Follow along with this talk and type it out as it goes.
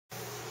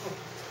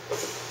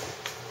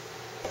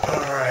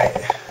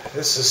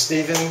This is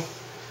Stephen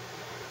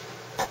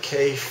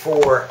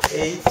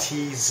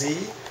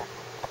K4ATZ,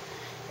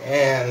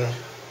 and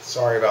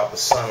sorry about the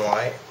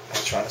sunlight.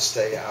 I'm trying to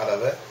stay out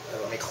of it.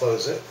 Let me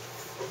close it.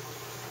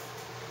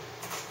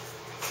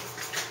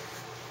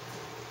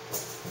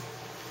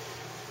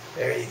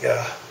 There you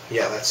go.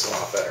 Yeah, that's a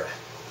lot better.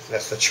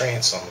 That's the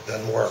transom. It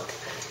doesn't work.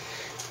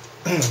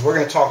 We're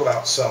going to talk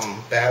about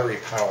some battery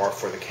power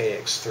for the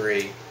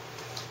KX3,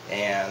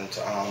 and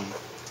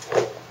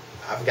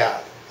I've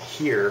got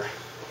here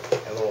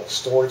a little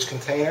storage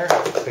container.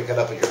 Pick it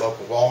up at your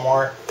local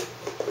Walmart.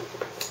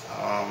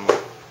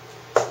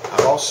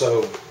 I've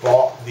also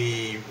bought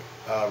the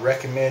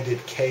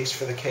recommended case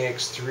for the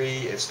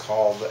KX3. It's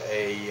called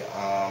a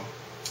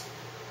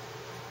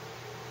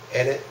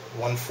Edit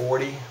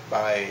 140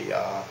 by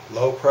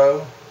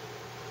Lowepro.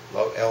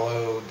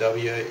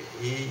 L-O-W-E-P-R-O.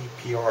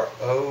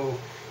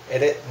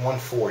 Edit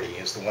 140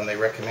 is the one they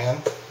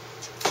recommend.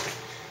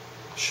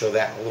 I'll show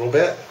that in a little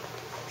bit.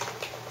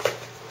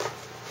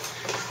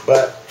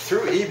 But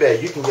through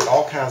eBay, you can get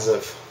all kinds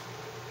of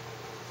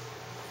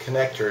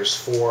connectors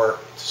for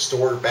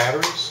stored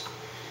batteries.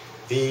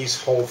 These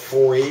hold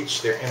 4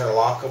 each. They're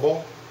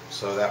interlockable,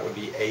 so that would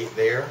be 8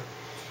 there.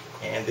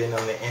 And then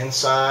on the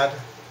inside,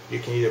 you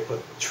can either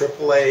put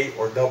AAA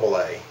or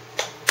AA.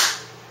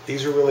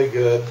 These are really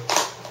good,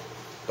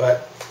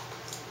 but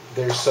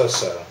they're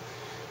so-so.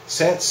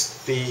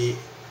 Since the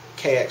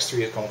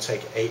KX3 is going to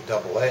take 8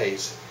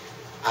 AA's,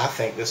 I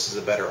think this is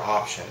a better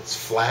option. It's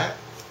flat,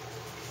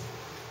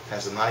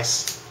 has a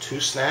nice 2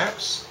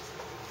 snaps,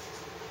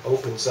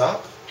 opens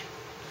up,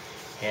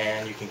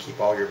 and you can keep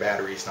all your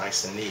batteries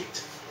nice and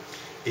neat.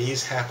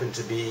 These happen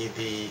to be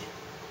the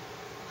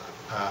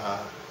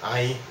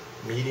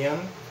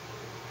medium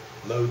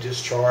low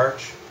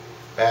discharge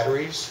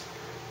batteries.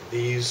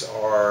 These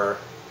are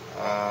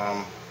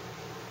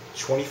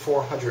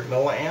 2400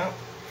 milliamp.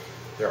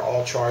 They're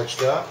all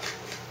charged up,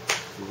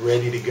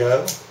 ready to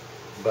go,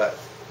 but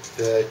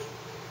the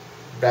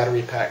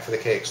battery pack for the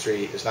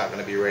KX3 is not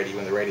going to be ready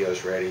when the radio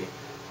is ready.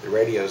 The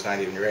radio is not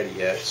even ready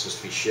yet. It's supposed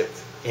to be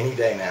shipped any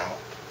day now.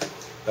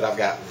 But I've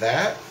got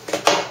that.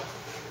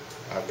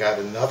 I've got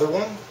another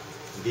one.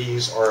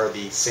 These are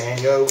the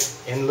Sanyo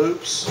in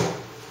loops,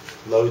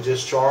 low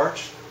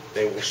discharge.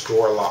 They will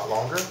store a lot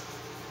longer.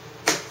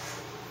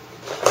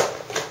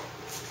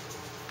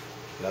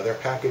 Another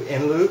pack of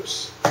in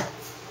loops.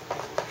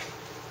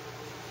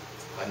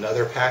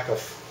 Another pack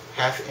of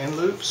half in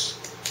loops.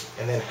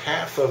 And then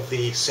half of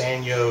the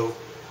Sanyo,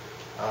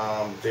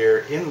 they're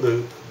in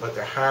loop, but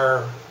they're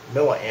higher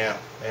milliamp.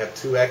 They have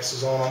 2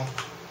 X's on them. I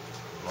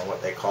don't know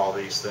what they call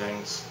these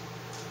things.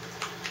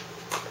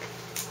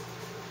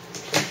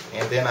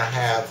 And then I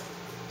have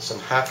some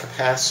high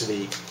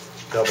capacity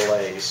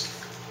AA's.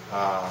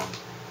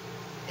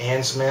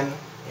 NiMh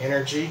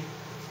Energy.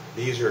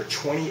 These are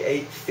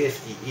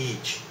 2850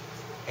 each.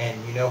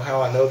 And you know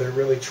how I know they're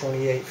really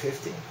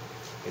 2850?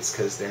 It's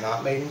because they're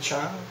not made in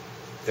China.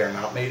 They're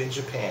not made in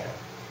Japan.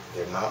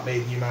 They're not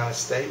made in the United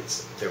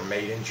States. They're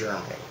made in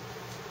Germany.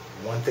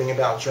 One thing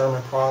about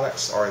German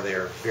products are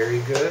they're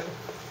very good.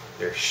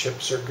 Their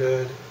ships are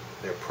good.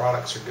 Their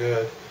products are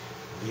good.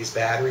 These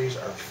batteries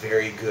are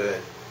very good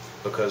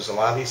because a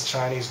lot of these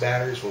Chinese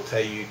batteries will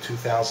tell you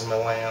 2000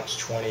 milliamps,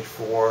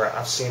 24.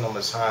 I've seen them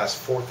as high as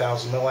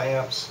 4000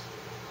 milliamps.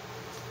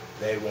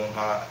 They will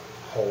not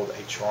hold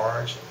a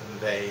charge.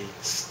 They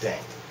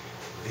stink.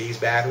 These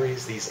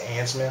batteries, these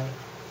NiMh,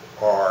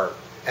 are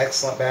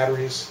excellent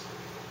batteries,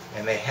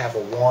 and they have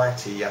a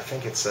warranty. I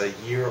think it's a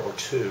year or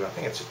 2. I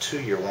think it's a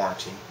 2-year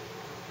warranty.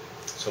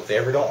 So if they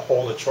ever don't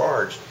hold a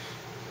charge,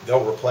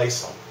 they'll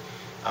replace them.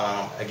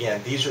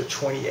 Again, these are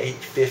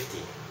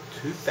 2850,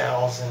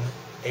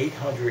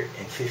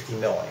 2850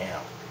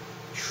 milliamp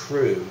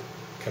true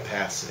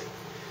capacity.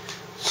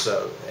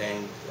 So,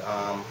 and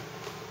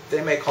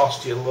they may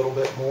cost you a little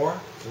bit more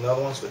than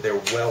other ones, but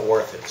they're well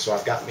worth it. So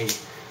I've got me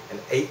an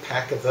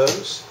 8-pack of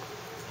those,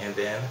 and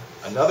then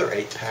another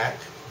 8-pack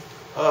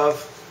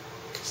of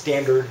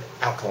standard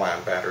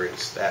alkaline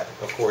batteries that,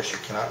 of course, you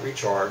cannot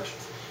recharge.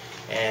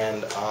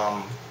 And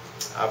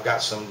I've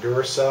got some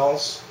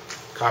Duracells,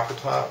 copper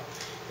top,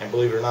 and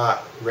believe it or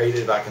not,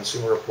 rated by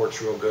Consumer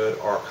Reports real good,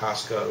 are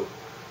Costco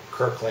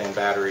Kirkland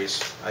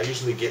batteries. I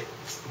usually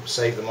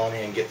save the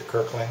money and get the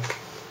Kirkland.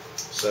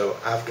 So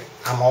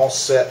I'm all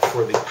set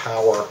for the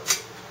power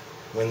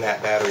when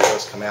that battery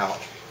does come out.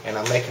 And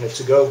I'm making a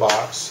to-go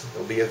box.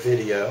 There'll be a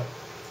video.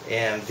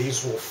 And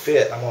these will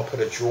fit. I'm going to put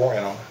a drawer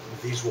in them.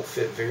 These will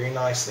fit very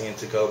nicely in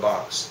to-go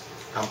box.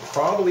 I'm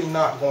probably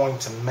not going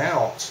to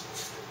mount,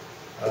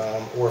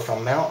 or if I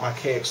mount my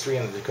KX3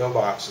 in the to-go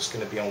box, it's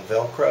going to be on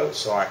Velcro,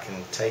 so I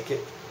can take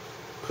it,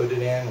 put it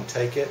in and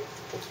take it.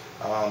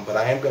 But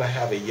I am going to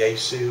have a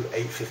Yaesu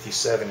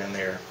 857 in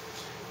there.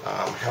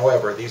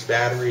 However, these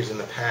batteries in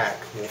the pack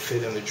will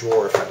fit in the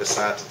drawer if I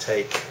decide to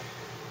take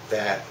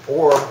that,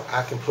 or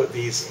I can put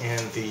these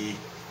in the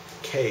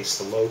case,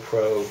 the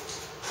Lowepro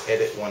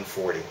Edit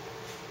 140.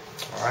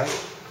 Alright,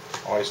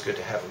 always good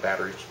to have a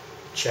battery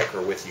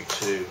checker with you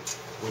too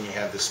when you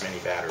have this many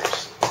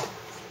batteries.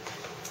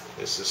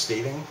 This is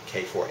Steven,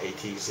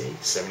 K4ATZ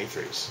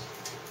 73s.